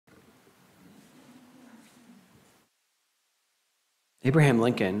Abraham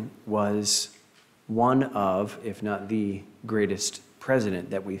Lincoln was one of, if not the greatest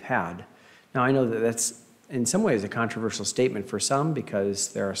president that we've had. Now, I know that that's in some ways a controversial statement for some,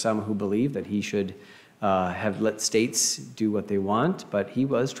 because there are some who believe that he should have let states do what they want, but he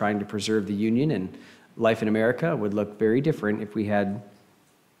was trying to preserve the Union, and life in America would look very different if we had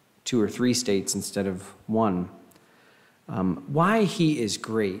 2 or 3 states instead of one. Why he is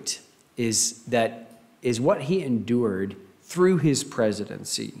great is what he endured through his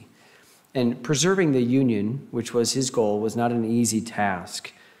presidency. And preserving the Union, which was his goal, was not an easy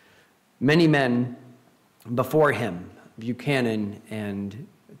task. Many men before him, Buchanan and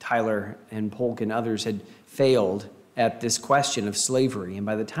Tyler and Polk and others, had failed at this question of slavery. And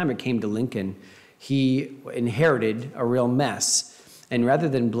by the time it came to Lincoln, he inherited a real mess. And rather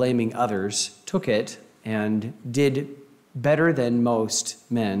than blaming others, took it and did better than most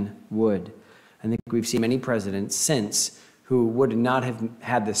men would. I think we've seen many presidents since who would not have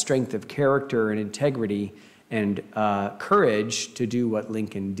had the strength of character and integrity and courage to do what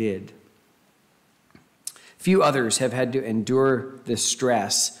Lincoln did. Few others have had to endure the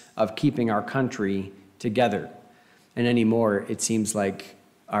stress of keeping our country together. And anymore, it seems like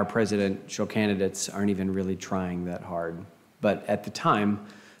our presidential candidates aren't even really trying that hard. But at the time,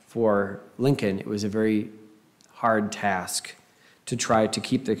 for Lincoln, it was a very hard task to try to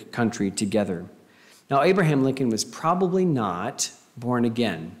keep the country together. Now, Abraham Lincoln was probably not born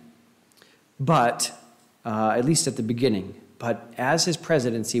again, but at least at the beginning. But as his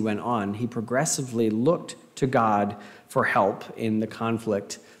presidency went on, he progressively looked to God for help in the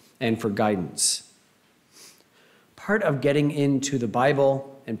conflict and for guidance. Part of getting into the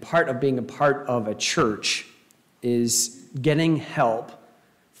Bible and part of being a part of a church is getting help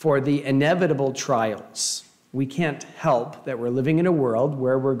for the inevitable trials. We can't help that we're living in a world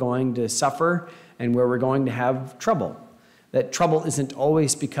where we're going to suffer and where we're going to have trouble. That trouble isn't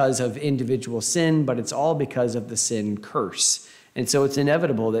always because of individual sin, but it's all because of the sin curse. And so it's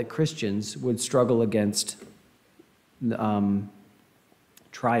inevitable that Christians would struggle against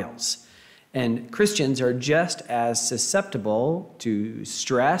trials. And Christians are just as susceptible to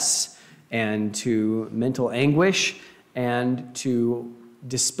stress and to mental anguish and to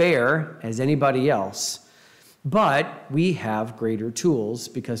despair as anybody else. But we have greater tools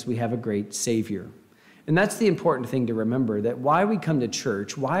because we have a great Savior. And that's the important thing to remember, that why we come to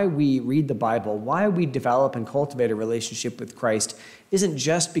church, why we read the Bible, why we develop and cultivate a relationship with Christ isn't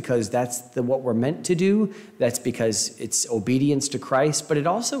just because that's what we're meant to do, that's because it's obedience to Christ, but it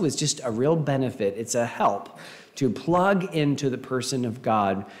also is just a real benefit. It's a help to plug into the person of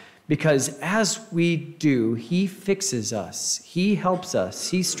God, because as we do, he fixes us, he helps us,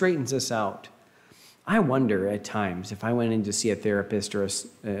 he straightens us out. I wonder at times if I went in to see a therapist or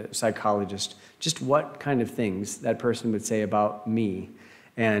a psychologist, just what kind of things that person would say about me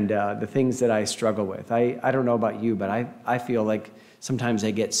and the things that I struggle with. I don't know about you, but I feel like sometimes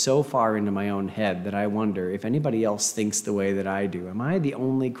I get so far into my own head that I wonder if anybody else thinks the way that I do. Am I the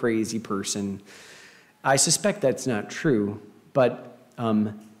only crazy person? I suspect that's not true, but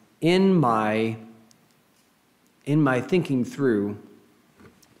in my thinking through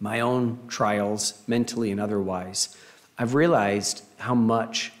my own trials, mentally and otherwise, I've realized how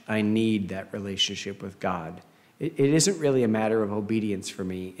much I need that relationship with God. It isn't really a matter of obedience for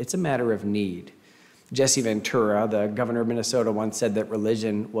me. It's a matter of need. Jesse Ventura, the governor of Minnesota, once said that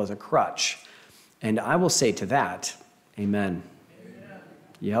religion was a crutch. And I will say to that, amen. Amen.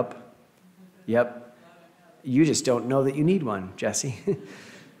 Yep. You just don't know that you need one, Jesse.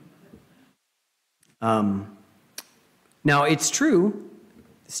 Now, it's true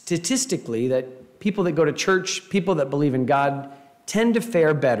statistically that people that go to church, people that believe in God, tend to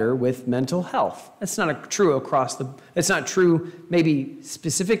fare better with mental health. That's not true it's not true maybe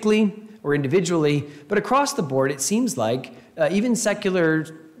specifically or individually, but across the board, it seems like even secular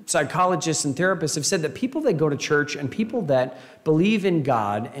psychologists and therapists have said that people that go to church and people that believe in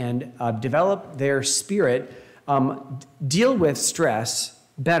God and develop their spirit deal with stress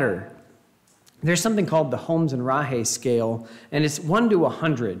better. There's something called the Holmes and Rahe scale, and it's 1 to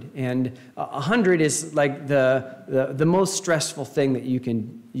 100. And 100 is like the most stressful thing that you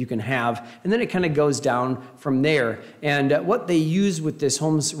can have, and then it kind of goes down from there. And what they use with this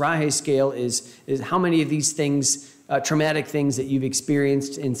Holmes-Rahe scale is how many of these things, traumatic things that you've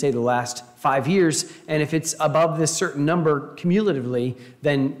experienced in, say, the last 5 years, and if it's above this certain number cumulatively,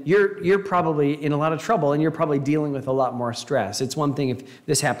 then you're probably in a lot of trouble, and you're probably dealing with a lot more stress. It's one thing if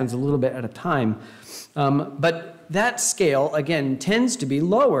this happens a little bit at a time, but that scale, again, tends to be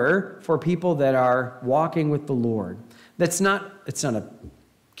lower for people that are walking with the Lord. It's not a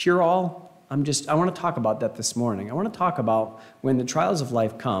cure-all, I want to talk about that this morning. I want to talk about when the trials of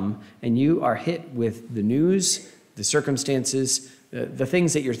life come and you are hit with the news, the circumstances, the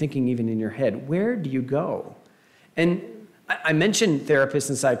things that you're thinking even in your head. Where do you go? And I mentioned therapists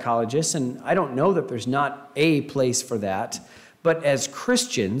and psychologists, and I don't know that there's not a place for that. But as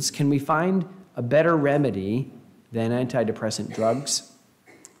Christians, can we find a better remedy than antidepressant drugs,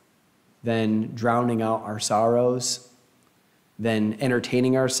 than drowning out our sorrows, than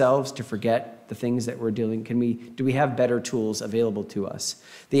entertaining ourselves to forget the things that we're dealing? Do we have better tools available to us?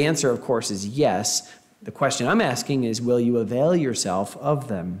 The answer, of course, is yes. The question I'm asking is, will you avail yourself of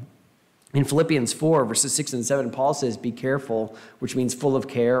them? In Philippians 4, verses 6 and 7, Paul says, be careful, which means full of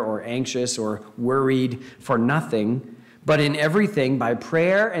care or anxious or worried for nothing, but in everything by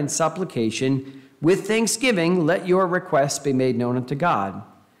prayer and supplication, with thanksgiving, let your requests be made known unto God.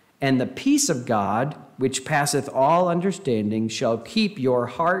 And the peace of God, which passeth all understanding, shall keep your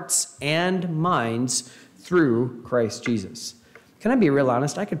hearts and minds through Christ Jesus. Can I be real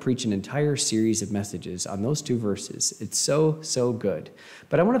honest? I could preach an entire series of messages on those two verses. It's so, so good.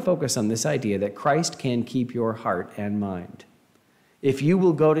 But I want to focus on this idea that Christ can keep your heart and mind. If you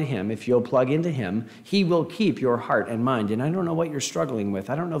will go to him, if you'll plug into him, he will keep your heart and mind. And I don't know what you're struggling with.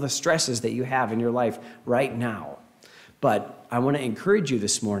 I don't know the stresses that you have in your life right now. But I want to encourage you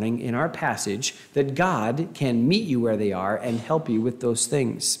this morning in our passage that God can meet you where they are and help you with those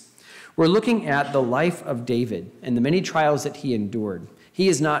things. We're looking at the life of David and the many trials that he endured. He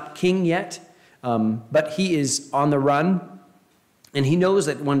is not king yet, but he is on the run, and he knows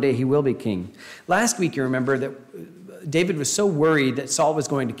that one day he will be king. Last week, you remember that David was so worried that Saul was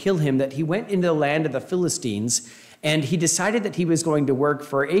going to kill him that he went into the land of the Philistines, and he decided that he was going to work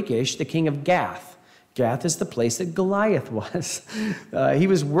for Achish, the king of Gath. Gath is the place that Goliath was. He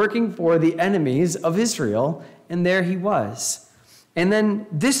was working for the enemies of Israel, and there he was. And then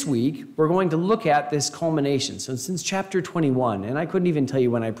this week, we're going to look at this culmination. So since chapter 21, and I couldn't even tell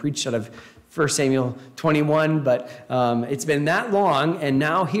you when I preached out of 1 Samuel 21, but it's been that long, and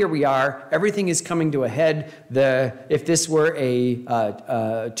now here we are. Everything is coming to a head. If this were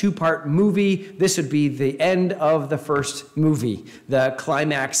a two-part movie, this would be the end of the first movie, the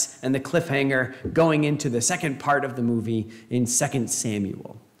climax and the cliffhanger going into the second part of the movie in 2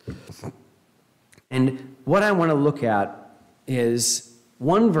 Samuel. And what I want to look at is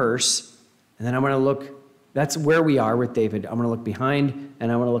one verse, and then I want to look, that's where we are with David. I'm going to look behind,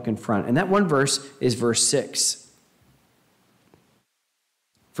 and I want to look in front. And that one verse is verse 6.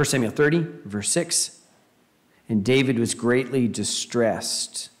 1 Samuel 30, verse 6. And David was greatly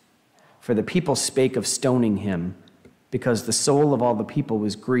distressed, for the people spake of stoning him, because the soul of all the people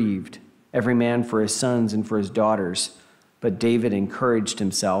was grieved, every man for his sons and for his daughters. But David encouraged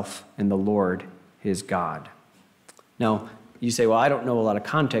himself in the Lord his God. Now, you say, well, I don't know a lot of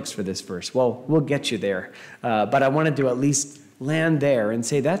context for this verse. Well, we'll get you there. But I wanted to at least land there and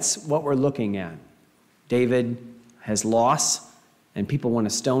say that's what we're looking at. David has loss, and people want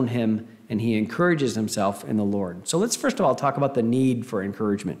to stone him, and he encourages himself in the Lord. So let's first of all talk about the need for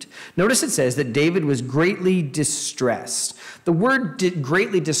encouragement. Notice it says that David was greatly distressed. The word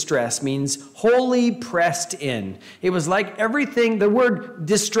greatly distressed means wholly pressed in. It was like everything, the word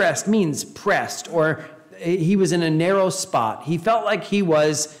distressed means pressed, or he was in a narrow spot. He felt like he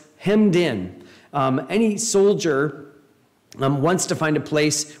was hemmed in. Any soldier wants to find a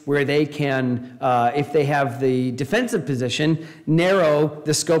place where they can, if they have the defensive position, narrow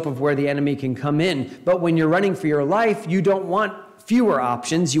the scope of where the enemy can come in. But when you're running for your life, you don't want fewer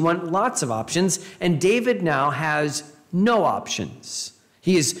options. You want lots of options. And David now has no options.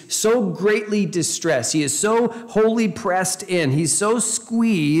 He is so greatly distressed. He is so wholly pressed in. He's so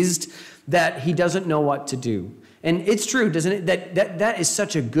squeezed that he doesn't know what to do. And it's true, doesn't it? That is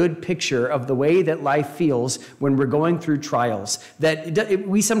such a good picture of the way that life feels when we're going through trials.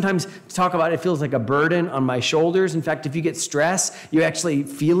 We sometimes talk about it feels like a burden on my shoulders. In fact, if you get stress, you actually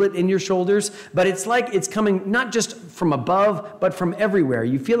feel it in your shoulders. But it's like it's coming not just from above, but from everywhere.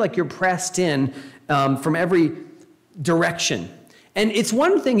 You feel like you're pressed in from every direction. And it's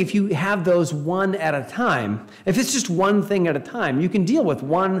one thing if you have those one at a time. If it's just one thing at a time, you can deal with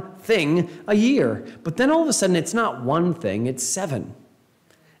one thing a year. But then all of a sudden, it's not one thing, it's 7.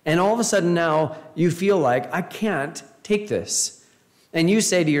 And all of a sudden now, you feel like, I can't take this. And you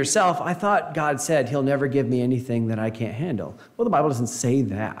say to yourself, I thought God said he'll never give me anything that I can't handle. Well, the Bible doesn't say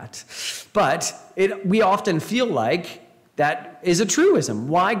that. But we often feel like that is a truism.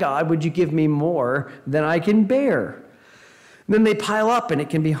 Why, God, would you give me more than I can bear? Then they pile up and it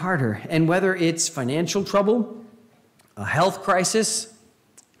can be harder. And whether it's financial trouble, a health crisis,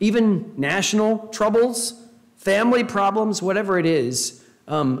 even national troubles, family problems, whatever it is,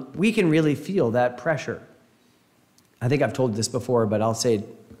 we can really feel that pressure. I think I've told this before, but I'll say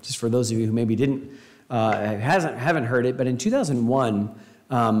it just for those of you who maybe haven't heard it, but in 2001,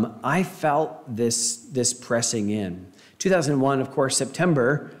 I felt this pressing in. 2001, of course,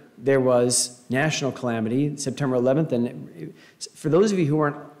 September, there was national calamity, September 11th, and for those of you who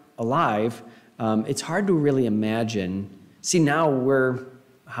weren't alive, it's hard to really imagine. See, now we're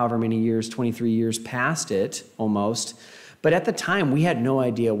however many years, 23 years past it almost, but at the time, we had no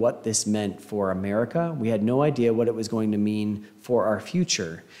idea what this meant for America. We had no idea what it was going to mean for our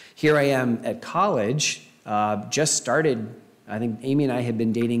future. Here I am at college, just started. I think Amy and I had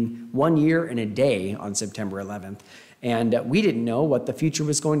been dating 1 year and a day on September 11th, and we didn't know what the future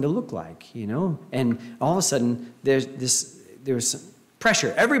was going to look like, you know? And all of a sudden, there's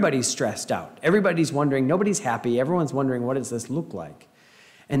pressure. Everybody's stressed out. Everybody's wondering. Nobody's happy. Everyone's wondering, what does this look like?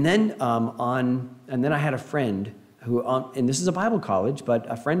 And then I had a friend who, and this is a Bible college, but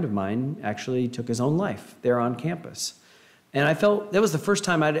a friend of mine actually took his own life there on campus. And I felt that was the first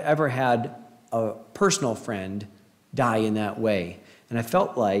time I'd ever had a personal friend die in that way. And I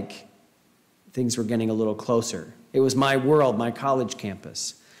felt like things were getting a little closer. It was my world, my college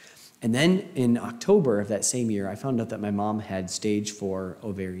campus. And then in October of that same year, I found out that my mom had stage 4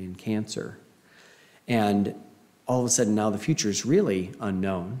 ovarian cancer. And all of a sudden now the future is really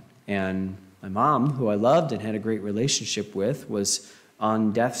unknown. And my mom, who I loved and had a great relationship with, was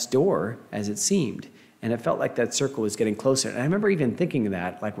on death's door, as it seemed. And it felt like that circle was getting closer. And I remember even thinking of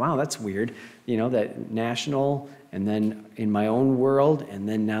that, like, wow, that's weird. You know, that national, and then in my own world, and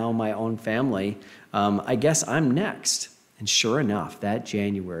then now my own family. I guess I'm next. And sure enough, that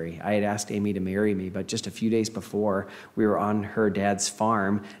January, I had asked Amy to marry me, but just a few days before, we were on her dad's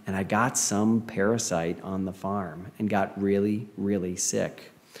farm, and I got some parasite on the farm and got really, really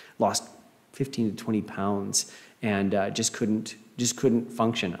sick. Lost 15 to 20 pounds and just couldn't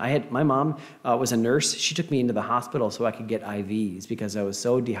function. My mom was a nurse. She took me into the hospital so I could get IVs because I was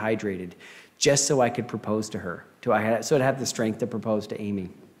so dehydrated, just so I could propose to her. So I'd have the strength to propose to Amy.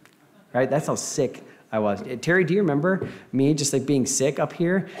 Right? That's how sick I was. Terry, do you remember me just like being sick up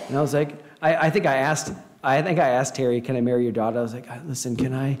here? And I was like, I think I asked Terry, can I marry your daughter? I was like, listen,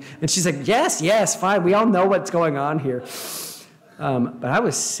 can I? And she's like, yes, fine. We all know what's going on here. But I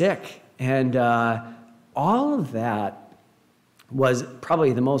was sick. And all of that was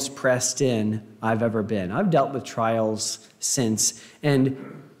probably the most pressed in I've ever been. I've dealt with trials since.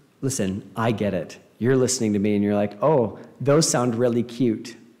 And listen, I get it. You're listening to me and you're like, oh, those sound really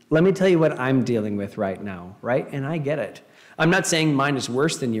cute. Let me tell you what I'm dealing with right now, right? And I get it. I'm not saying mine is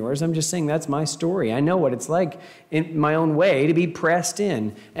worse than yours. I'm just saying that's my story. I know what it's like in my own way to be pressed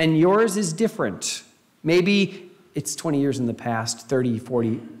in. And yours is different. Maybe it's 20 years in the past, 30,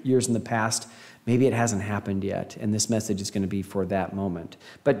 40 years in the past. Maybe it hasn't happened yet, and this message is going to be for that moment.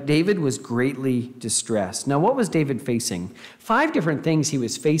 But David was greatly distressed. Now, what was David facing? 5 different things he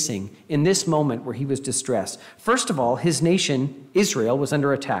was facing in this moment where he was distressed. First of all, his nation, Israel, was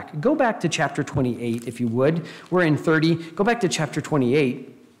under attack. Go back to chapter 28, if you would. We're in 30. Go back to chapter 28.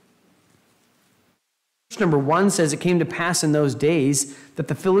 Verse number 1 says, it came to pass in those days that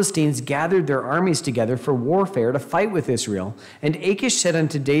the Philistines gathered their armies together for warfare to fight with Israel. And Achish said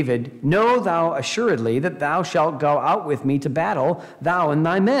unto David, know thou assuredly that thou shalt go out with me to battle, thou and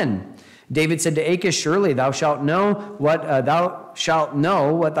thy men. David said to Achish, surely thou shalt know what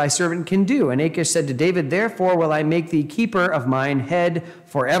thy servant can do. And Achish said to David, therefore will I make thee keeper of mine head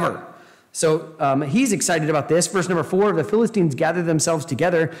forever. So he's excited about this. Verse number 4, the Philistines gathered themselves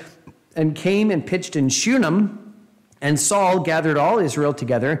together and came and pitched in Shunem, and Saul gathered all Israel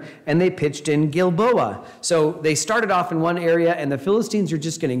together, and they pitched in Gilboa. So they started off in one area, and the Philistines are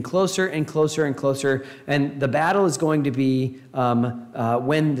just getting closer and closer and closer, and the battle is going to be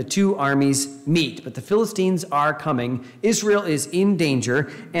when the two armies meet. But the Philistines are coming. Israel is in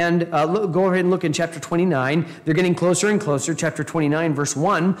danger, and go ahead and look in chapter 29. They're getting closer and closer. Chapter 29, verse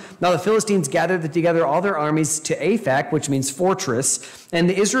 1. Now the Philistines gathered together all their armies to Aphek, which means fortress, and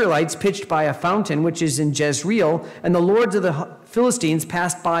the Israelites pitched by a fountain, which is in Jezreel, and the lords of the Philistines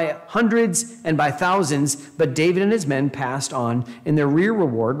passed by hundreds and by thousands, but David and his men passed on in their rear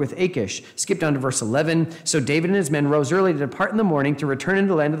reward with Achish. Skip down to verse 11. So David and his men rose early to depart in the morning to return into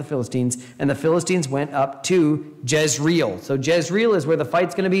the land of the Philistines, and the Philistines went up to Jezreel. So Jezreel is where the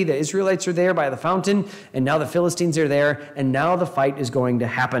fight's going to be. The Israelites are there by the fountain, and now the Philistines are there, and now the fight is going to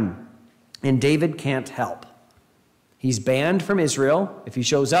happen. And David can't help. He's banned from Israel. If he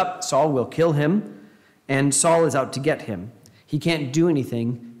shows up, Saul will kill him, and Saul is out to get him. He can't do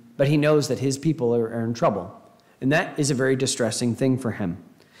anything, but he knows that his people are in trouble. And that is a very distressing thing for him.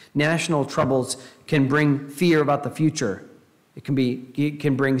 National troubles can bring fear about the future. It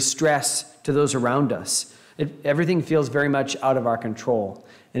can bring stress to those around us. Everything feels very much out of our control.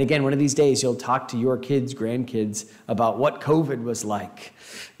 And again, one of these days, you'll talk to your kids, grandkids, about what COVID was like.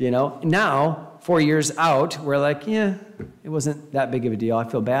 Now, 4 years out, we're like, yeah, it wasn't that big of a deal. I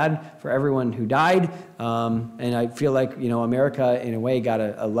feel bad for everyone who died. And I feel like, America, in a way, got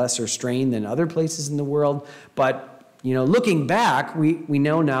a lesser strain than other places in the world. But, looking back, we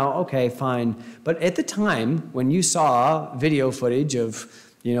know now, okay, fine. But at the time, when you saw video footage of,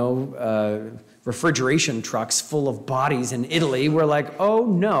 refrigeration trucks full of bodies in Italy, we're like, oh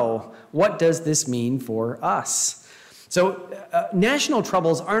no, what does this mean for us? So national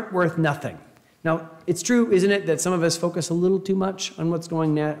troubles aren't worth nothing. Now, it's true, isn't it, that some of us focus a little too much on what's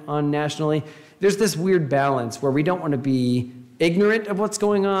going on nationally? There's this weird balance where we don't want to be ignorant of what's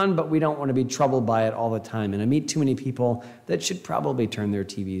going on, but we don't want to be troubled by it all the time. And I meet too many people that should probably turn their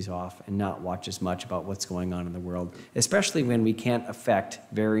TVs off and not watch as much about what's going on in the world, especially when we can't affect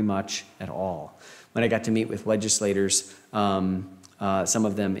very much at all. When I got to meet with legislators, some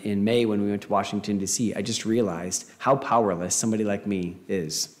of them in May when we went to Washington, D.C., I just realized how powerless somebody like me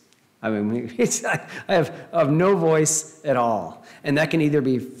is. I mean, I have no voice at all. And that can either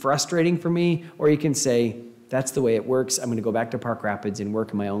be frustrating for me, or you can say, that's the way it works. I'm going to go back to Park Rapids and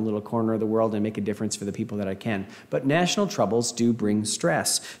work in my own little corner of the world and make a difference for the people that I can. But national troubles do bring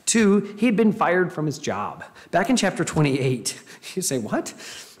stress. 2, he'd been fired from his job. Back in chapter 28, you say, what?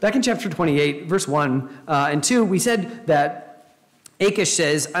 Back in chapter 28, verse 1 and 2, we said that Achish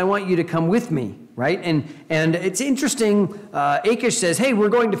says, I want you to come with me, right? And it's interesting, Achish says, hey, we're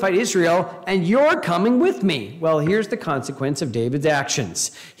going to fight Israel, and you're coming with me. Well, here's the consequence of David's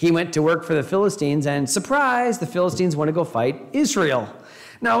actions. He went to work for the Philistines, and surprise, the Philistines want to go fight Israel.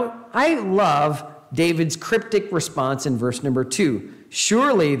 Now, I love David's cryptic response in verse number 2.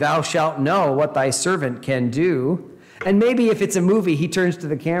 Surely thou shalt know what thy servant can do. And maybe if it's a movie, he turns to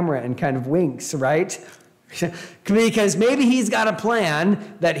the camera and kind of winks, right? Because maybe he's got a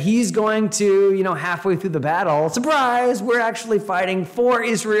plan that he's going to, halfway through the battle, surprise, we're actually fighting for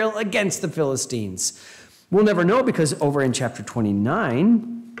Israel against the Philistines. We'll never know, because over in chapter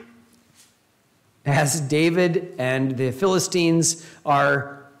 29, as David and the Philistines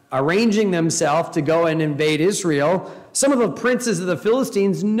are arranging themselves to go and invade Israel, some of the princes of the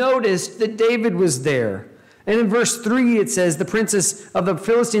Philistines noticed that David was there. And in verse 3, it says, the princes of the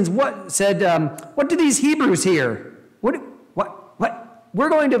Philistines what do these Hebrews here? What? We're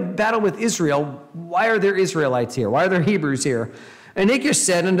going to battle with Israel. Why are there Israelites here? Why are there Hebrews here? And Achish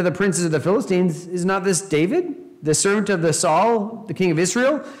said unto the princes of the Philistines, is not this David, the servant of the Saul, the king of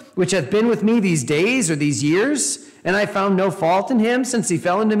Israel, which hath been with me these days or these years? And I found no fault in him since he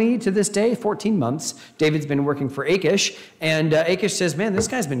fell unto me to this day, 14 months. David's been working for Achish. And Achish says, man, this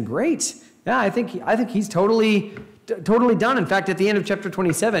guy's been great. Yeah, I think he's totally done. In fact, at the end of chapter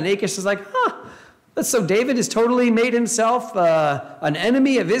 27, Achish is like, so David has totally made himself an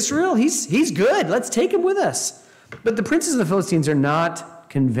enemy of Israel. He's good. Let's take him with us. But the princes of the Philistines are not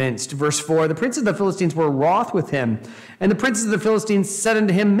convinced. Verse 4, the princes of the Philistines were wroth with him. And the princes of the Philistines said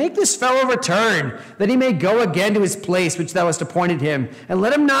unto him, make this fellow return, that he may go again to his place which thou hast appointed him. And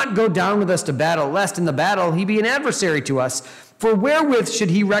let him not go down with us to battle, lest in the battle he be an adversary to us. For wherewith should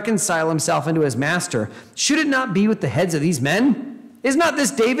he reconcile himself unto his master? Should it not be with the heads of these men? Is not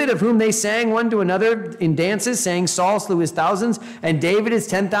this David, of whom they sang one to another in dances, saying, Saul slew his thousands, and David his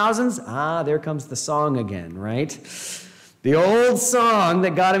 10,000s? There comes the song again, right? The old song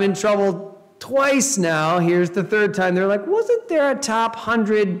that got him in trouble twice now. Here's the third time. They're like, wasn't there a top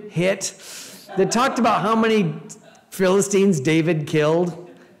 100 hit that talked about how many Philistines David killed?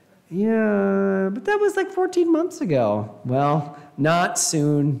 Yeah, but that was like 14 months ago. Well, not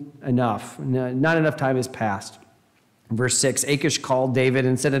soon enough. Not enough time has passed. Verse 6, Achish called David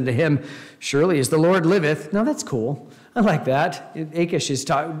and said unto him, surely as the Lord liveth. Now that's cool. I like that. Achish is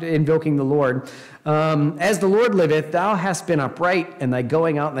invoking the Lord. As the Lord liveth, thou hast been upright, and thy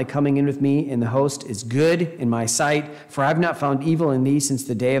going out and thy coming in with me in the host is good in my sight. For I have not found evil in thee since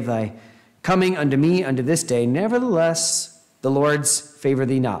the day of thy coming unto me unto this day. Nevertheless, the Lord's favor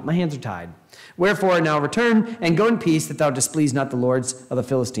thee not. My hands are tied. Wherefore now return and go in peace, that thou displease not the lords of the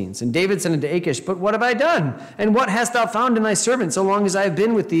Philistines. And David said unto Achish, but what have I done? And what hast thou found in thy servant, so long as I have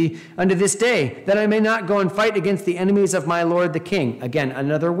been with thee unto this day, that I may not go and fight against the enemies of my lord the king? Again,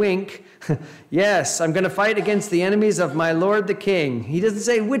 another wink. Yes, I'm going to fight against the enemies of my lord the king. He doesn't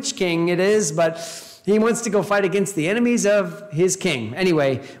say which king it is, but he wants to go fight against the enemies of his king.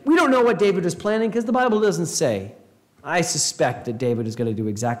 Anyway, we don't know what David was planning because the Bible doesn't say. I suspect that David is going to do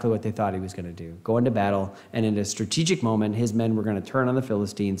exactly what they thought he was going to do, go into battle, and in a strategic moment, his men were going to turn on the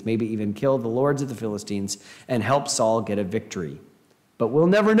Philistines, maybe even kill the lords of the Philistines, and help Saul get a victory. But we'll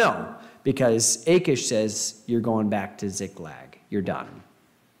never know, because Achish says, you're going back to Ziklag. You're done.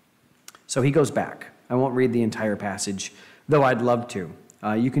 So he goes back. I won't read the entire passage, though I'd love to.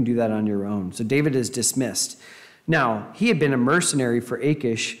 You can do that on your own. So David is dismissed. Now, he had been a mercenary for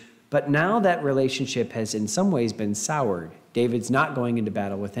Achish, but now that relationship has in some ways been soured. David's not going into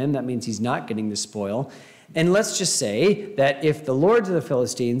battle with him. That means he's not getting the spoil. And let's just say that if the lords of the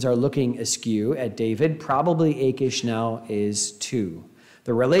Philistines are looking askew at David, probably Achish now is too.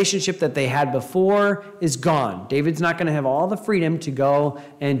 The relationship that they had before is gone. David's not going to have all the freedom to go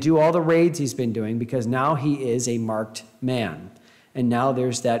and do all the raids he's been doing because now he is a marked man. And now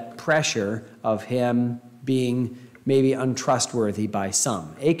there's that pressure of him being maybe untrustworthy by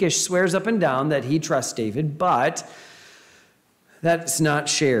some. Achish swears up and down that he trusts David, but that's not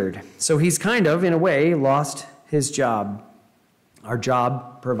shared. So he's kind of, in a way, lost his job. Our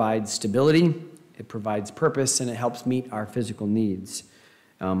job provides stability, it provides purpose, and it helps meet our physical needs.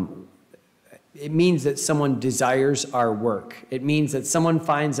 It means that someone desires our work. It means that someone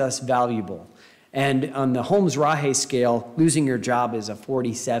finds us valuable. And on the Holmes-Rahe scale, losing your job is a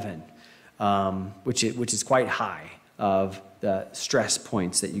 47. Which is quite high of the stress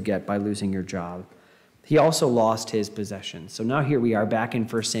points that you get by losing your job. He also lost his possessions. So now here we are back in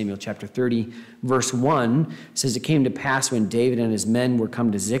 1 Samuel chapter 30, verse 1. It says, it came to pass when David and his men were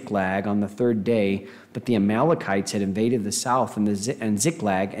come to Ziklag on the third day, that the Amalekites had invaded the south and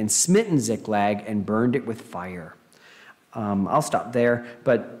Ziklag, and smitten Ziklag, and burned it with fire. I'll stop there.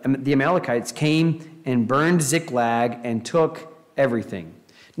 But the Amalekites came and burned Ziklag and took everything.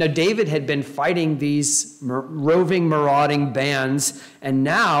 Now, David had been fighting these roving, marauding bands, and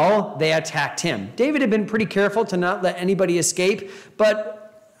now they attacked him. David had been pretty careful to not let anybody escape,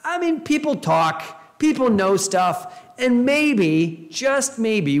 but, I mean, people talk, people know stuff, and maybe, just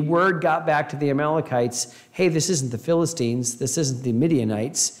maybe, word got back to the Amalekites, hey, this isn't the Philistines, this isn't the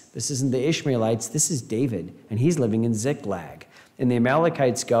Midianites, this isn't the Ishmaelites, this is David, and he's living in Ziklag. And the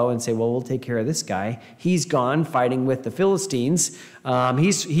Amalekites go and say, well, we'll take care of this guy. He's gone fighting with the Philistines.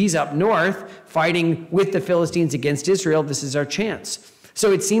 He's up north fighting with the Philistines against Israel. This is our chance.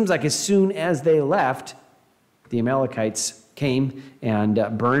 So it seems like as soon as they left, the Amalekites came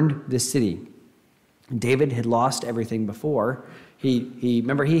and burned the city. David had lost everything before.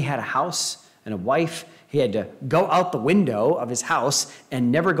 Remember, he had a house and a wife. He had to go out the window of his house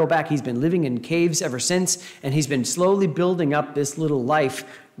and never go back. He's been living in caves ever since, and he's been slowly building up this little life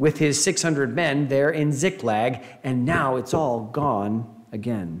with his 600 men there in Ziklag, and now it's all gone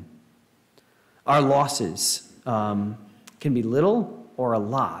again. Our losses can be little or a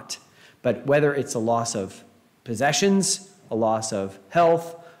lot, but whether it's a loss of possessions, a loss of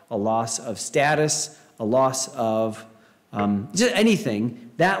health, a loss of status, a loss of just anything,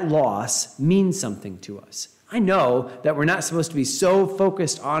 that loss means something to us. I know that we're not supposed to be so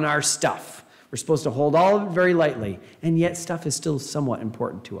focused on our stuff. We're supposed to hold all of it very lightly, and yet stuff is still somewhat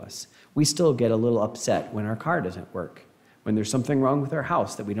important to us. We still get a little upset when our car doesn't work, when there's something wrong with our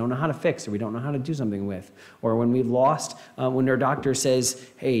house that we don't know how to fix or we don't know how to do something with, or when we've lost, when our doctor says,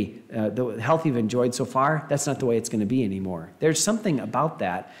 hey, the health you've enjoyed so far, that's not the way it's going to be anymore. There's something about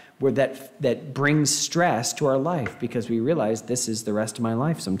that where that brings stress to our life because we realize this is the rest of my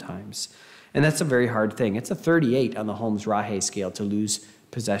life sometimes. And that's a very hard thing. It's a 38 on the Holmes-Rahe scale to lose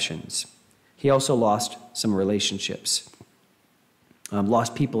possessions. He also lost some relationships,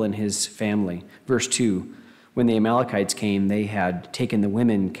 lost people in his family. Verse 2, when the Amalekites came, they had taken the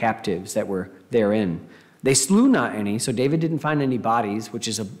women captives that were therein. They slew not any, so David didn't find any bodies, which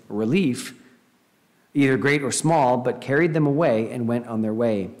is a relief, either great or small, but carried them away and went on their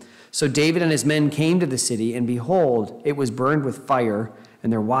way. So David and his men came to the city, and behold, it was burned with fire,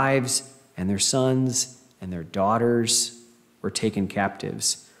 and their wives and their sons and their daughters were taken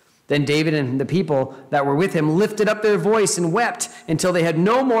captives. Then David and the people that were with him lifted up their voice and wept until they had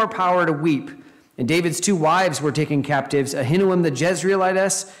no more power to weep. And David's two wives were taken captives, Ahinoam the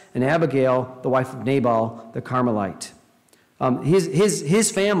Jezreelitess and Abigail, the wife of Nabal the Carmelite.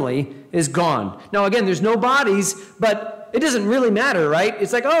 His family is gone. Now, again, there's no bodies, but it doesn't really matter, right?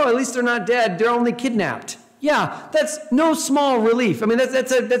 It's like, oh, at least they're not dead. They're only kidnapped. Yeah, that's no small relief. I mean,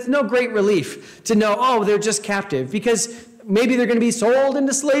 that's no great relief to know, oh, they're just captive, because maybe they're going to be sold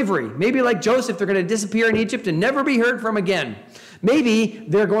into slavery. Maybe like Joseph, they're going to disappear in Egypt and never be heard from again. Maybe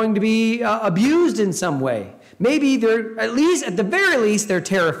they're going to be abused in some way. maybe they're, at the very least, they're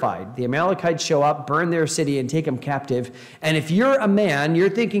terrified. The Amalekites show up, burn their city, and take them captive. And if you're a man, you're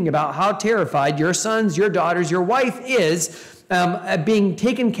thinking about how terrified your sons, your daughters, your wife is being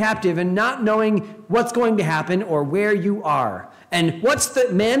taken captive and not knowing what's going to happen or where you are. And what's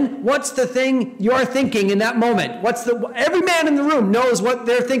the thing you're thinking in that moment? Every man in the room knows what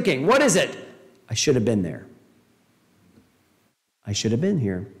they're thinking. What is it? I should have been there. I should have been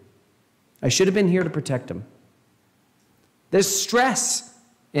here. I should have been here to protect them. There's stress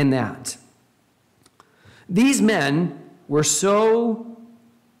in that. These men were so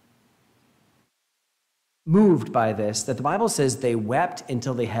moved by this that the Bible says they wept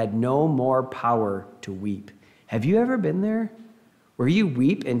until they had no more power to weep. Have you ever been there? Where you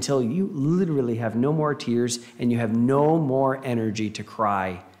weep until you literally have no more tears and you have no more energy to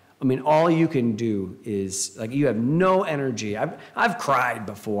cry. I mean, all you can do is, like, you have no energy. I've cried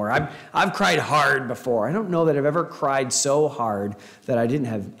before. I've cried hard before. I don't know that I've ever cried so hard that I didn't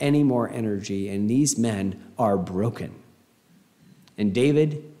have any more energy, and these men are broken. And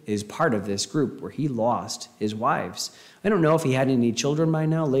David is part of this group where he lost his wives. I don't know if he had any children by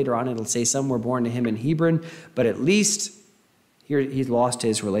now. Later on, it'll say some were born to him in Hebron, but at least here he's lost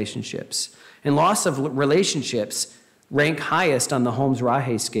his relationships. And loss of relationships rank highest on the Holmes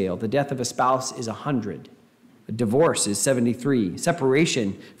Rahe scale. The death of a spouse is 100. A divorce is 73.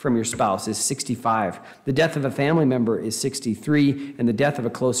 Separation from your spouse is 65. The death of a family member is 63. And the death of a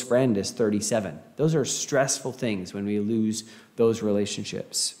close friend is 37. Those are stressful things when we lose those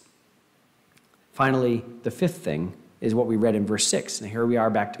relationships. Finally, the fifth thing is what we read in verse 6. And here we are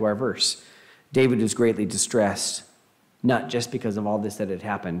back to our verse. David was greatly distressed, not just because of all this that had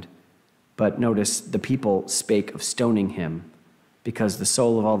happened, but notice the people spake of stoning him, because the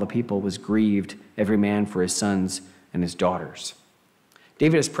soul of all the people was grieved, every man for his sons and his daughters.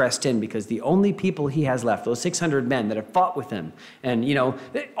 David is pressed in because the only people he has left, those 600 men that have fought with him, and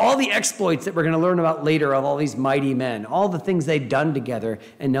all the exploits that we're going to learn about later of all these mighty men, all the things they've done together,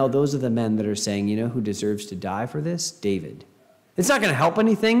 and now those are the men that are saying, who deserves to die for this? David. It's not going to help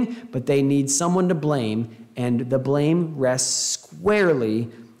anything, but they need someone to blame, and the blame rests squarely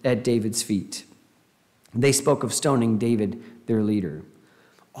at David's feet. They spoke of stoning David, their leader.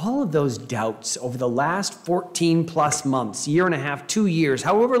 All of those doubts over the last 14 plus months, year and a half, 2 years,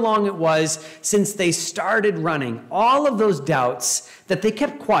 however long it was since they started running, all of those doubts that they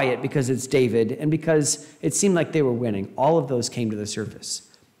kept quiet because it's David and because it seemed like they were winning, all of those came to the surface.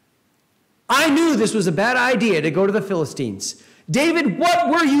 I knew this was a bad idea to go to the Philistines. David, what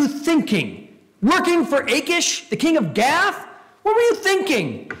were you thinking? Working for Achish, the king of Gath? What were you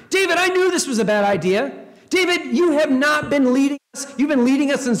thinking? David, I knew this was a bad idea. David, you have not been leading us. You've been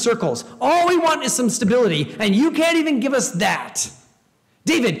leading us in circles. All we want is some stability, and you can't even give us that.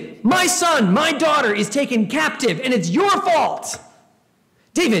 David, my son, my daughter is taken captive, and it's your fault.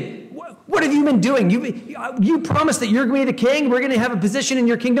 David, what have you been doing? You promised that you're going to be the king. We're going to have a position in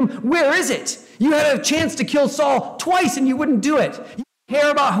your kingdom. Where is it? You had a chance to kill Saul twice, and you wouldn't do it. You don't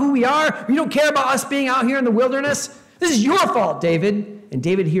care about who we are. You don't care about us being out here in the wilderness. This is your fault, David. And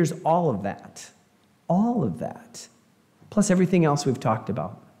David hears all of that, plus everything else we've talked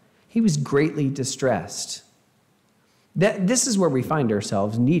about. He was greatly distressed. This is where we find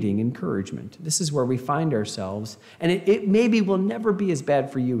ourselves needing encouragement. This is where we find ourselves, and it maybe will never be as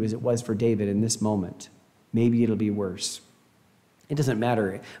bad for you as it was for David in this moment. Maybe it'll be worse. It doesn't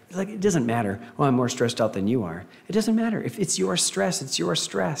matter. It doesn't matter, oh, I'm more stressed out than you are. It doesn't matter. If it's your stress, it's your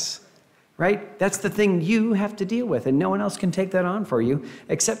stress. Right? That's the thing you have to deal with, and no one else can take that on for you,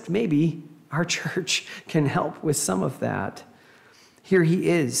 except maybe our church can help with some of that. Here he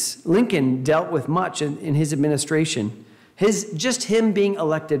is. Lincoln dealt with much in his administration. Just him being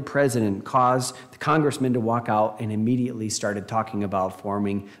elected president caused the congressmen to walk out and immediately started talking about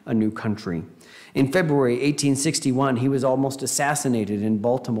forming a new country. In February 1861, he was almost assassinated in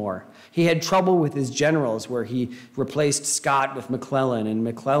Baltimore. He had trouble with his generals where he replaced Scott with McClellan and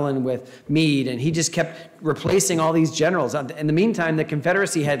McClellan with Meade, and he just kept replacing all these generals. In the meantime, the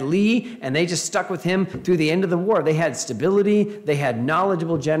Confederacy had Lee, and they just stuck with him through the end of the war. They had stability, they had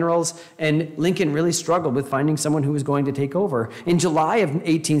knowledgeable generals, and Lincoln really struggled with finding someone who was going to take over. In July of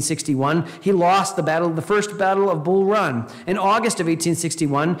 1861, he lost the first battle of Bull Run. In August of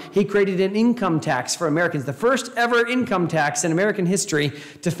 1861, he created an income tax for Americans, the first ever income tax in American history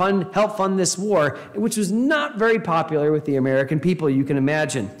to help fund this war, which was not very popular with the American people, you can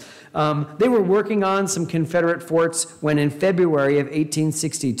imagine. They were working on some Confederate forts when in February of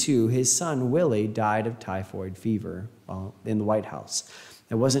 1862, his son Willie died of typhoid fever in the White House.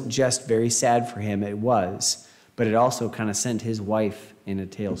 It wasn't just very sad for him, it was. But it also kind of sent his wife in a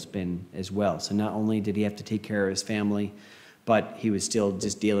tailspin as well. So not only did he have to take care of his family, but he was still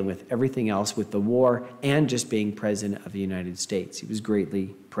just dealing with everything else with the war and just being president of the United States. He was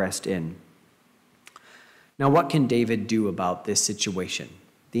greatly pressed in. Now, what can David do about this situation?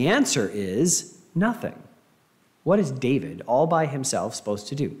 The answer is nothing. What is David all by himself supposed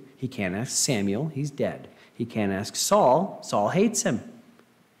to do? He can't ask Samuel, he's dead. He can't ask Saul, Saul hates him.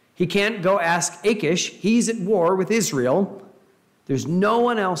 He can't go ask Achish, he's at war with Israel. There's no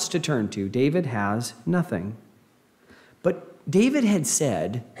one else to turn to. David has nothing. But David had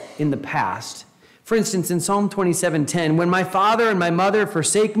said in the past, for instance, in Psalm 27:10, when my father and my mother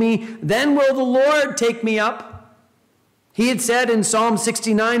forsake me, then will the Lord take me up. He had said in Psalm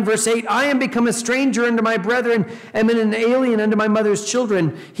 69, verse 8, I am become a stranger unto my brethren, and an alien unto my mother's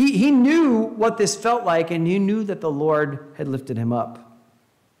children. He knew what this felt like, and he knew that the Lord had lifted him up.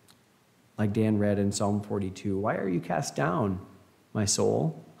 Like Dan read in Psalm 42, why are you cast down, my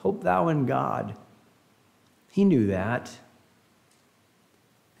soul? Hope thou in God. He knew that.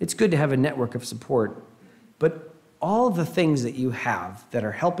 It's good to have a network of support, but all the things that you have that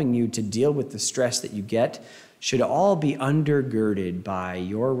are helping you to deal with the stress that you get should all be undergirded by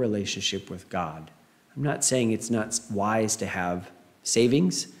your relationship with God. I'm not saying it's not wise to have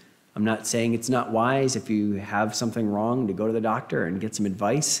savings. I'm not saying it's not wise if you have something wrong to go to the doctor and get some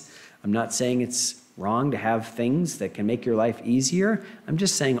advice. I'm not saying it's wrong to have things that can make your life easier. I'm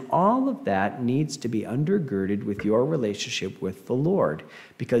just saying all of that needs to be undergirded with your relationship with the Lord,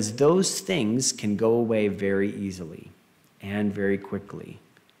 because those things can go away very easily and very quickly.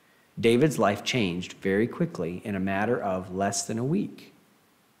 David's life changed very quickly in a matter of less than a week.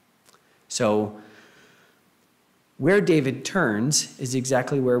 So where David turns is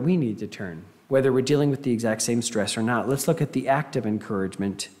exactly where we need to turn, whether we're dealing with the exact same stress or not. Let's look at the act of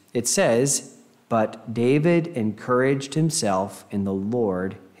encouragement. It says, but David encouraged himself in the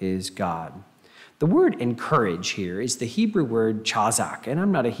Lord his God. The word encourage here is the Hebrew word chazak, and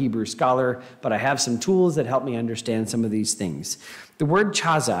I'm not a Hebrew scholar, but I have some tools that help me understand some of these things. The word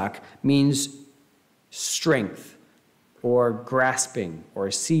chazak means strength, or grasping, or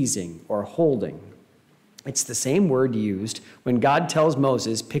seizing, or holding. It's the same word used when God tells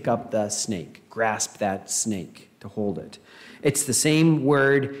Moses, pick up the snake, grasp that snake, to hold it. It's the same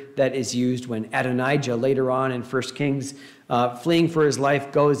word that is used when Adonijah later on in 1 Kings, fleeing for his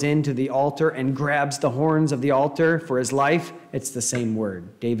life, goes into the altar and grabs the horns of the altar for his life. It's the same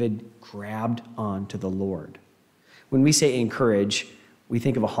word. David grabbed onto the Lord. When we say encourage, we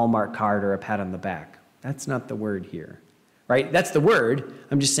think of a Hallmark card or a pat on the back. That's not the word here, right? That's the word.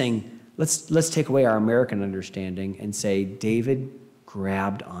 I'm just saying, let's take away our American understanding and say David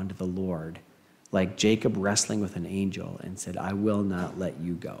grabbed onto the Lord, like Jacob wrestling with an angel and said, I will not let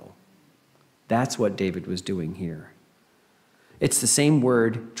you go. That's what David was doing here. It's the same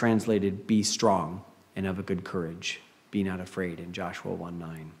word translated be strong and of a good courage. Be not afraid in Joshua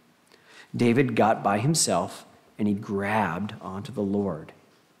 1:9. David got by himself and he grabbed onto the Lord.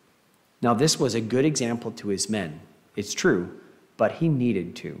 Now this was a good example to his men. It's true, but he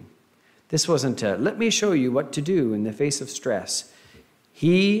needed to. This wasn't a, let me show you what to do in the face of stress.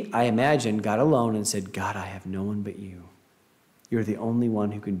 He, I imagine, got alone and said, God, I have no one but you. You're the only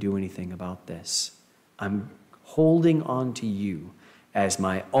one who can do anything about this. I'm holding on to you as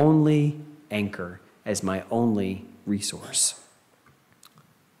my only anchor, as my only resource.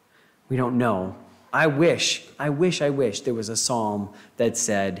 We don't know. I wish there was a psalm that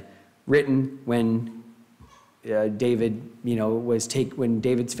said, written when when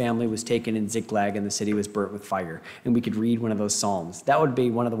David's family was taken in Ziklag and the city was burnt with fire, and we could read one of those psalms. That would be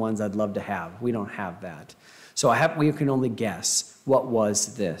one of the ones I'd love to have. We don't have that. So we can only guess, what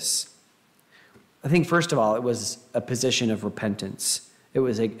was this? I think, first of all, it was a position of repentance. It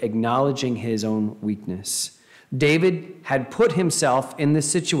was acknowledging his own weakness. David had put himself in this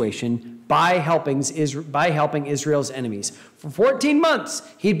situation by helping Israel's enemies. For 14 months,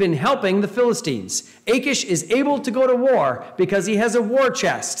 he'd been helping the Philistines. Achish is able to go to war because he has a war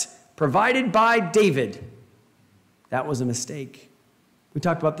chest provided by David. That was a mistake. We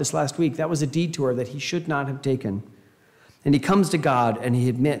talked about this last week. That was a detour that he should not have taken. And he comes to God and he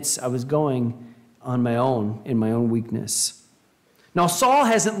admits, I was going on my own in my own weakness. Now, Saul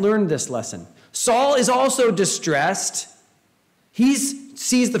hasn't learned this lesson. Saul is also distressed. He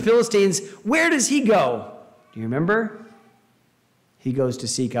sees the Philistines. Where does he go? Do you remember? He goes to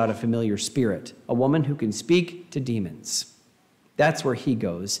seek out a familiar spirit, a woman who can speak to demons. That's where he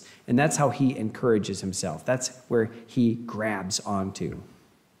goes, and that's how he encourages himself. That's where he grabs onto.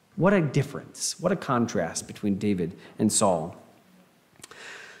 What a difference. What a contrast between David and Saul.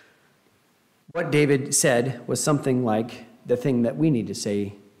 What David said was something like the thing that we need to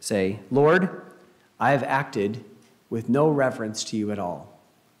say, Lord, I have acted with no reference to you at all.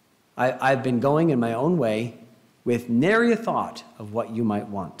 I've been going in my own way with nary a thought of what you might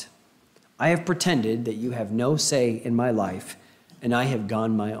want. I have pretended that you have no say in my life, and I have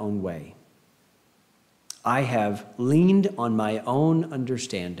gone my own way. I have leaned on my own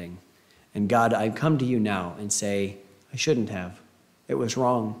understanding. And God, I come to you now and say, I shouldn't have. It was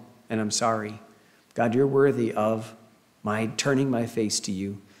wrong, and I'm sorry. God, you're worthy of my turning my face to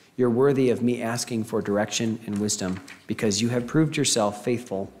you. You're worthy of me asking for direction and wisdom because you have proved yourself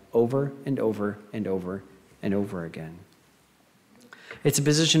faithful over and over and over and over again. It's a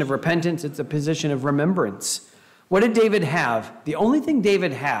position of repentance. It's a position of remembrance. What did David have? The only thing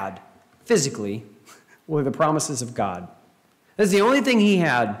David had physically were the promises of God. That's the only thing he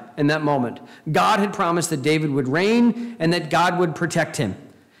had in that moment. God had promised that David would reign and that God would protect him.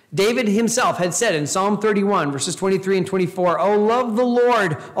 David himself had said in Psalm 31, verses 23 and 24, "O love the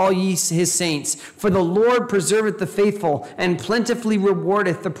Lord, all ye his saints, for the Lord preserveth the faithful and plentifully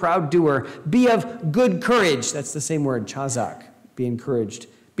rewardeth the proud doer. Be of good courage." That's the same word, chazak, be encouraged.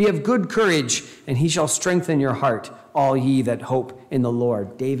 "Be of good courage, and he shall strengthen your heart, all ye that hope in the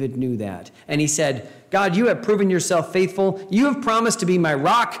Lord." David knew that. And he said, God, you have proven yourself faithful. You have promised to be my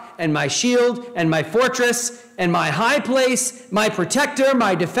rock and my shield and my fortress and my high place, my protector,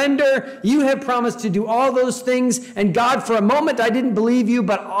 my defender. You have promised to do all those things. And God, for a moment, I didn't believe you,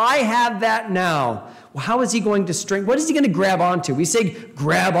 but I have that now. Well, how is he going to strengthen? What is he going to grab onto? We say,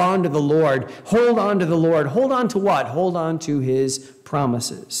 grab onto the Lord. Hold on to the Lord. Hold on to what? Hold on to his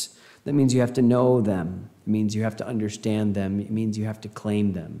promises. That means you have to know them. It means you have to understand them. It means you have to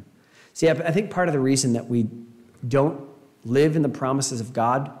claim them. See, I think part of the reason that we don't live in the promises of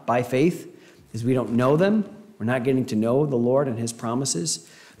God by faith is we don't know them. We're not getting to know the Lord and his promises.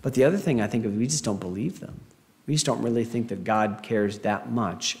 But the other thing I think is we just don't believe them. We just don't really think that God cares that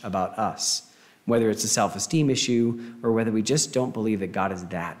much about us, whether it's a self-esteem issue or whether we just don't believe that God is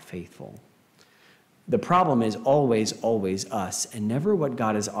that faithful. The problem is always, always us and never what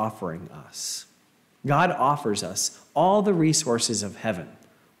God is offering us. God offers us all the resources of heaven,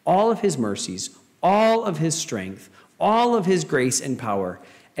 all of his mercies, all of his strength, all of his grace and power.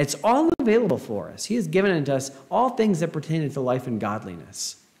 It's all available for us. He has given unto us all things that pertain to life and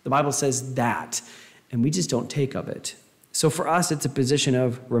godliness. The Bible says that, and we just don't take of it. So for us, it's a position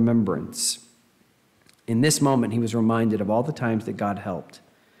of remembrance. In this moment, he was reminded of all the times that God helped.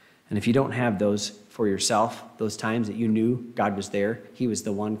 And if you don't have those for yourself, those times that you knew God was there, he was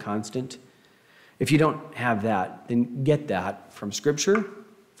the one constant. If you don't have that, then get that from Scripture,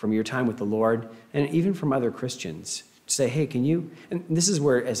 from your time with the Lord, and even from other Christians. Say, hey, can you, and this is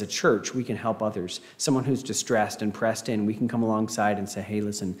where as a church we can help others. Someone who's distressed and pressed in, we can come alongside and say, hey,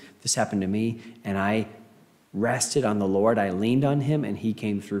 listen, this happened to me, and I rested on the Lord. I leaned on him, and he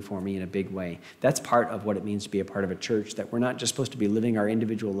came through for me in a big way. That's part of what it means to be a part of a church, that we're not just supposed to be living our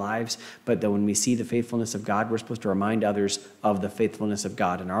individual lives, but that when we see the faithfulness of God, we're supposed to remind others of the faithfulness of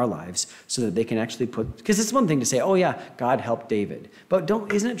God in our lives so that they can actually put, because it's one thing to say, oh yeah, God helped David. But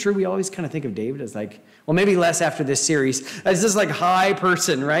isn't it true we always kind of think of David as like, well, maybe less after this series, as this like high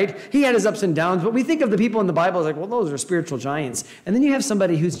person, right? He had his ups and downs, but we think of the people in the Bible as like, well, those are spiritual giants. And then you have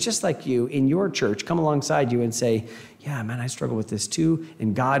somebody who's just like you in your church come alongside you and say, yeah, man, I struggle with this too,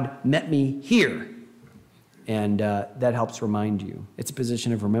 and God met me here. And that helps remind you. It's a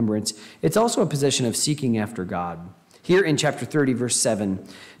position of remembrance. It's also a position of seeking after God. Here in chapter 30, verse 7,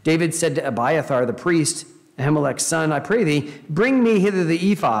 David said to Abiathar the priest, Ahimelech's son, I pray thee, bring me hither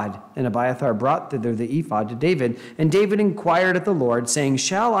the ephod. And Abiathar brought thither the ephod to David. And David inquired at the Lord, saying,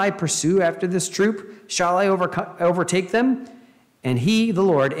 shall I pursue after this troop? Shall I overtake them? And he, the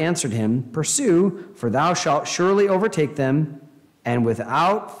Lord, answered him, pursue, for thou shalt surely overtake them, and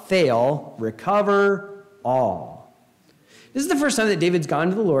without fail recover all. This is the first time that David's gone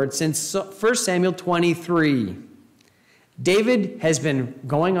to the Lord since 1 Samuel 23. David has been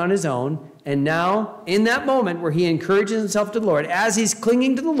going on his own, and now, in that moment where he encourages himself to the Lord, as he's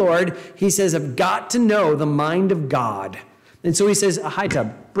clinging to the Lord, he says, I've got to know the mind of God. And so he says,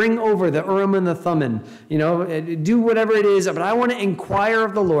 Ahitub, bring over the Urim and the Thummim, do whatever it is, but I want to inquire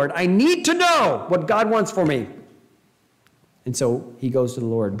of the Lord. I need to know what God wants for me. And so he goes to the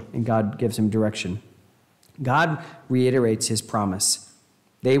Lord, and God gives him direction. God reiterates his promise.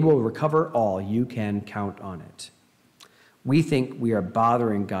 They will recover all. You can count on it. We think we are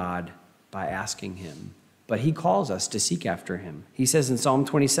bothering God by asking him, but he calls us to seek after him. He says in Psalm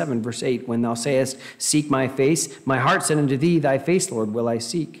 27, verse 8, when thou sayest, seek my face, my heart said unto thee, thy face, Lord, will I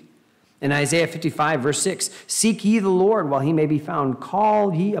seek. In Isaiah 55, verse 6, seek ye the Lord while he may be found.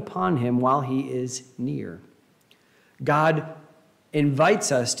 Call ye upon him while he is near. God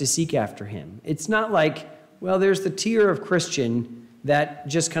invites us to seek after him. It's not like, well, there's the tier of Christian that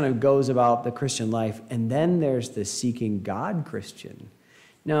just kind of goes about the Christian life, and then there's the seeking God Christian.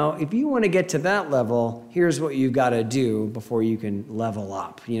 Now, if you want to get to that level, here's what you've got to do before you can level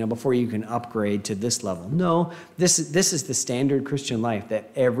up, before you can upgrade to this level. No, this is the standard Christian life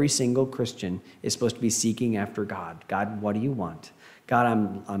that every single Christian is supposed to be seeking after God. God, what do you want? God,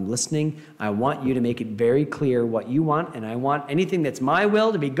 I'm listening. I want you to make it very clear what you want, and I want anything that's my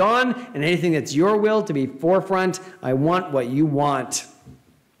will to be gone, and anything that's your will to be forefront. I want what you want.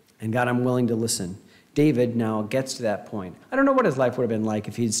 And God, I'm willing to listen. David now gets to that point. I don't know what his life would have been like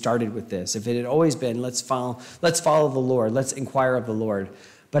if he'd started with this, if it had always been, let's follow the Lord, let's inquire of the Lord.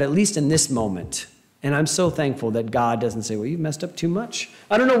 But at least in this moment, and I'm so thankful that God doesn't say, well, you've messed up too much.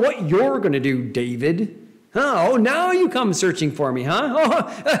 I don't know what you're going to do, David. Oh, now you come searching for me, huh?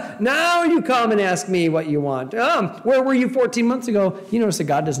 Oh, now you come and ask me what you want. Where were you 14 months ago? You notice that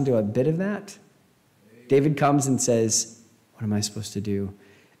God doesn't do a bit of that. David comes and says, what am I supposed to do?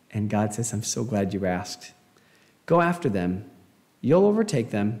 And God says, I'm so glad you asked. Go after them. You'll overtake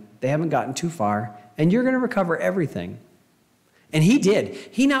them. They haven't gotten too far. And you're going to recover everything. And he did.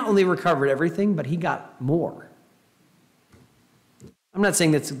 He not only recovered everything, but he got more. I'm not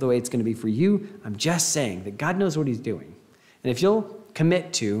saying that's the way it's going to be for you. I'm just saying that God knows what he's doing. And if you'll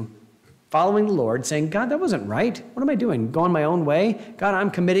commit to following the Lord, saying, God, that wasn't right. What am I doing? Going my own way? God,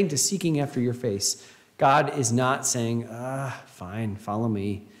 I'm committing to seeking after your face. God is not saying, fine, follow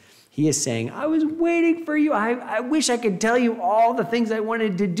me. He is saying, I was waiting for you. I wish I could tell you all the things I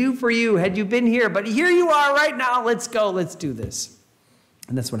wanted to do for you had you been here. But here you are right now. Let's go. Let's do this.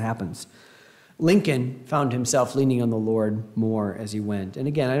 And that's what happens. Lincoln found himself leaning on the Lord more as he went. And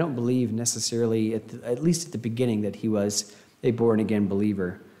again, I don't believe necessarily, at least at the beginning, that he was a born-again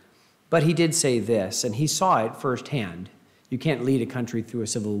believer. But he did say this, and he saw it firsthand. You can't lead a country through a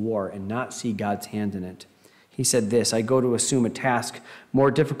civil war and not see God's hand in it. He said this, I go to assume a task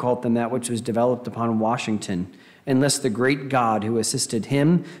more difficult than that which was developed upon Washington. Unless the great God who assisted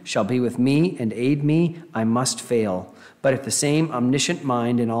him shall be with me and aid me, I must fail. But if the same omniscient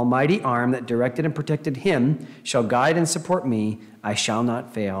mind and almighty arm that directed and protected him shall guide and support me, I shall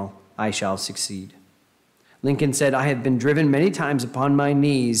not fail, I shall succeed. Lincoln said, I have been driven many times upon my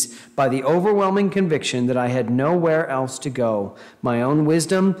knees by the overwhelming conviction that I had nowhere else to go. My own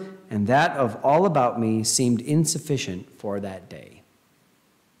wisdom and that of all about me seemed insufficient for that day.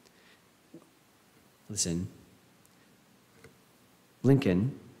 Listen,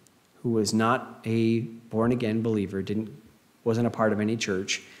 Lincoln, who was not a born-again believer, wasn't a part of any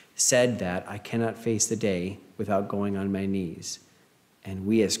church, said that I cannot face the day without going on my knees. And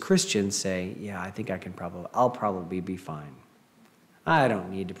we as Christians say, yeah, I think I'll probably be fine. I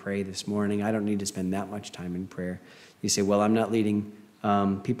don't need to pray this morning. I don't need to spend that much time in prayer. You say, well, I'm not leading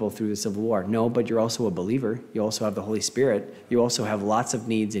people through the Civil War. No, but you're also a believer. You also have the Holy Spirit. You also have lots of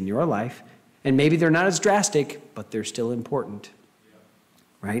needs in your life. And maybe they're not as drastic, but they're still important.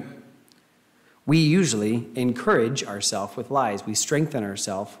 Right? We usually encourage ourselves with lies. We strengthen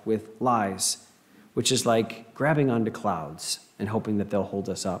ourselves with lies, which is like grabbing onto clouds and hoping that they'll hold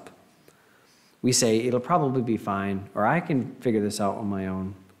us up. We say, it'll probably be fine, or I can figure this out on my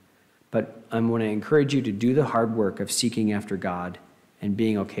own. But I'm going to encourage you to do the hard work of seeking after God and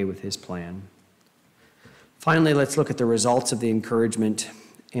being okay with his plan. Finally, let's look at the results of the encouragement.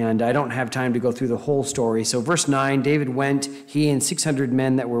 And I don't have time to go through the whole story. So verse 9, David went, he and 600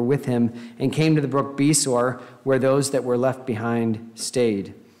 men that were with him, and came to the brook Besor, where those that were left behind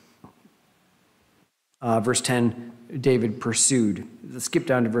stayed. Verse 10, David pursued. Let's skip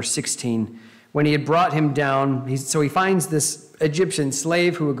down to verse 16. When he had brought him down, he finds this Egyptian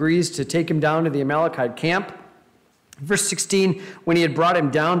slave who agrees to take him down to the Amalekite camp. Verse 16, when he had brought him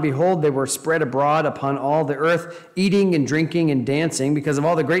down, behold, they were spread abroad upon all the earth, eating and drinking and dancing, because of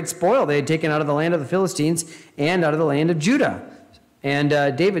all the great spoil they had taken out of the land of the Philistines and out of the land of Judah. And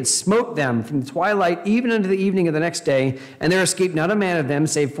David smote them from the twilight even unto the evening of the next day, and there escaped not a man of them,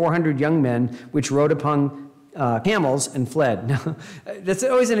 save 400 young men, which rode upon camels and fled. Now, that's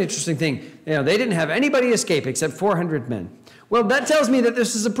always an interesting thing. They didn't have anybody escape except 400 men. Well, that tells me that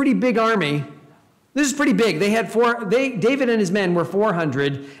this is a pretty big army. This is pretty big. David and his men were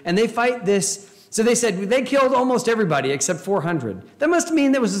 400, and they fight this. So they said they killed almost everybody except 400. That must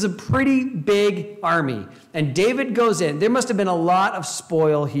mean that was a pretty big army. And David goes in. There must have been a lot of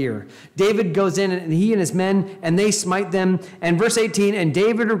spoil here. David goes in, and he and his men, and they smite them. And verse 18, and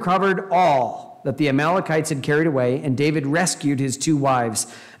David recovered all. that the Amalekites had carried away, and David rescued his 2 wives.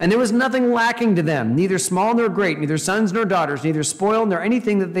 And there was nothing lacking to them, neither small nor great, neither sons nor daughters, neither spoil nor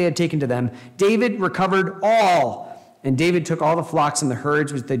anything that they had taken to them. David recovered all. And David took all the flocks and the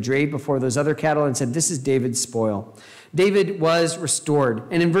herds which they drave before those other cattle and said, "This is David's spoil." David was restored.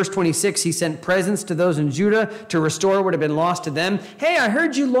 And in verse 26, he sent presents to those in Judah to restore what had been lost to them. "Hey, I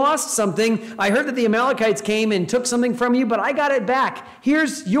heard you lost something. I heard that the Amalekites came and took something from you, but I got it back.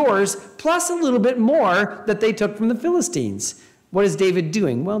 Here's yours, plus a little bit more that they took from the Philistines." What is David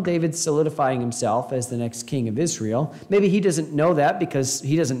doing? Well, David's solidifying himself as the next king of Israel. Maybe he doesn't know that because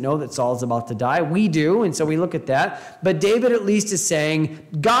he doesn't know that Saul's about to die. We do, and so we look at that. But David at least is saying,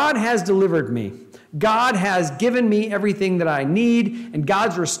 God has delivered me. God has given me everything that I need, and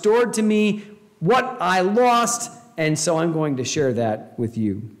God's restored to me what I lost, and so I'm going to share that with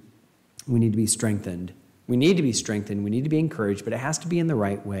you. We need to be strengthened. We need to be strengthened. We need to be encouraged, but it has to be in the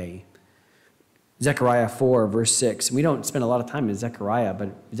right way. Zechariah 4, verse 6. We don't spend a lot of time in Zechariah, but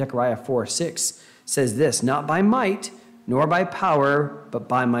Zechariah 4:6 says this, "Not by might, nor by power, but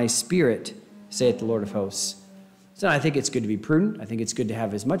by my spirit, saith the Lord of hosts." So I think it's good to be prudent. I think it's good to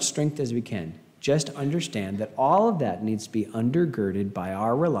have as much strength as we can. Just understand that all of that needs to be undergirded by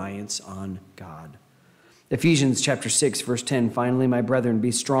our reliance on God. Ephesians chapter 6, verse 10, "Finally, my brethren, be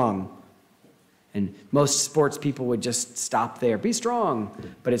strong." And most sports people would just stop there. Be strong.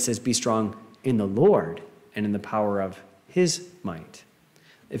 But it says be strong in the Lord and in the power of his might.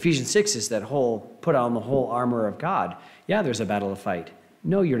 Ephesians 6 is that whole, put on the whole armor of God. Yeah, there's a battle to fight.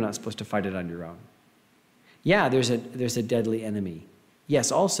 No, you're not supposed to fight it on your own. Yeah, there's a deadly enemy.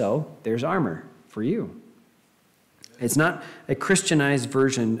 Yes, also, there's armor for you. It's not a Christianized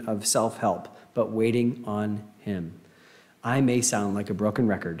version of self-help, but waiting on him. I may sound like a broken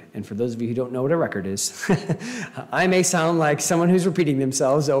record, and for those of you who don't know what a record is, I may sound like someone who's repeating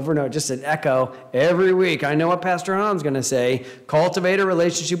themselves over and over, just an echo every week. I know what Pastor Han's going to say. Cultivate a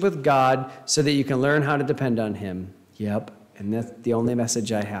relationship with God so that you can learn how to depend on him. Yep, and that's the only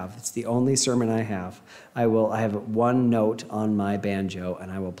message I have. It's the only sermon I have. I have one note on my banjo,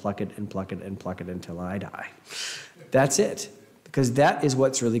 and I will pluck it and pluck it and pluck it until I die. That's it. Because that is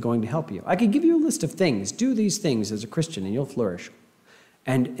what's really going to help you. I could give you a list of things. Do these things as a Christian and you'll flourish.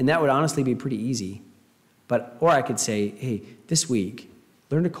 And that would honestly be pretty easy. Or I could say, hey, this week,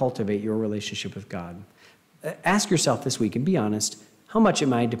 learn to cultivate your relationship with God. Ask yourself this week and be honest, how much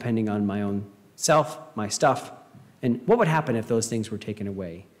am I depending on my own self, my stuff? And what would happen if those things were taken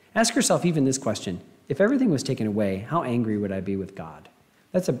away? Ask yourself even this question. If everything was taken away, how angry would I be with God?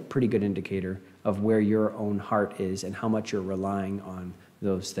 That's a pretty good indicator of where your own heart is and how much you're relying on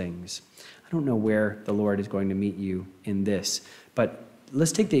those things. I don't know where the Lord is going to meet you in this, but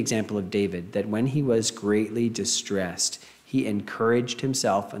let's take the example of David, that when he was greatly distressed, he encouraged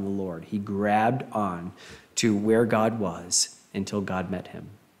himself in the Lord. He grabbed on to where God was until God met him.